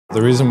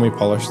The reason we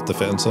polish the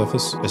fitting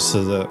surface is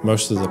so that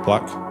most of the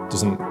plaque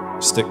doesn't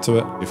stick to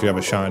it. If you have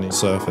a shiny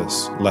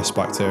surface, less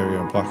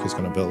bacteria and plaque is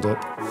going to build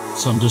up.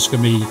 So I'm just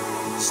going to be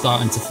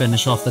starting to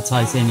finish off the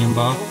titanium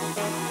bar.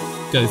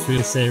 Go through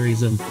a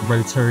series of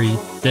rotary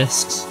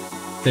discs.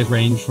 They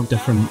range from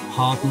different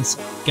hardness.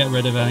 Get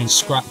rid of any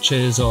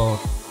scratches or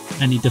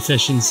any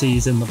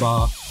deficiencies in the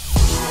bar.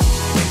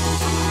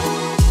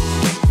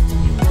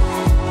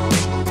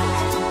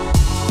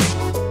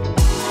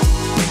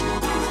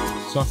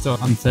 So after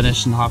I'm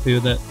finished and happy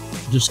with it,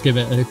 just give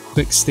it a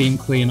quick steam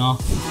clean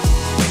off.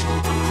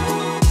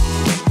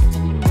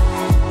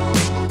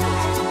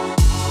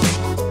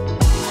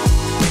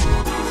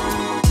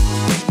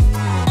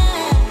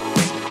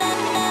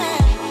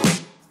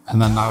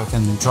 And then now I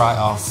can dry it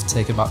off,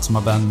 take it back to my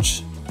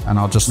bench, and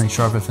I'll just make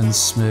sure everything's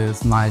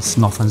smooth, nice,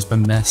 nothing's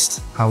been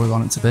missed, how we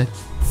want it to be. You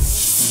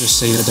just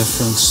see the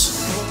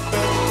difference.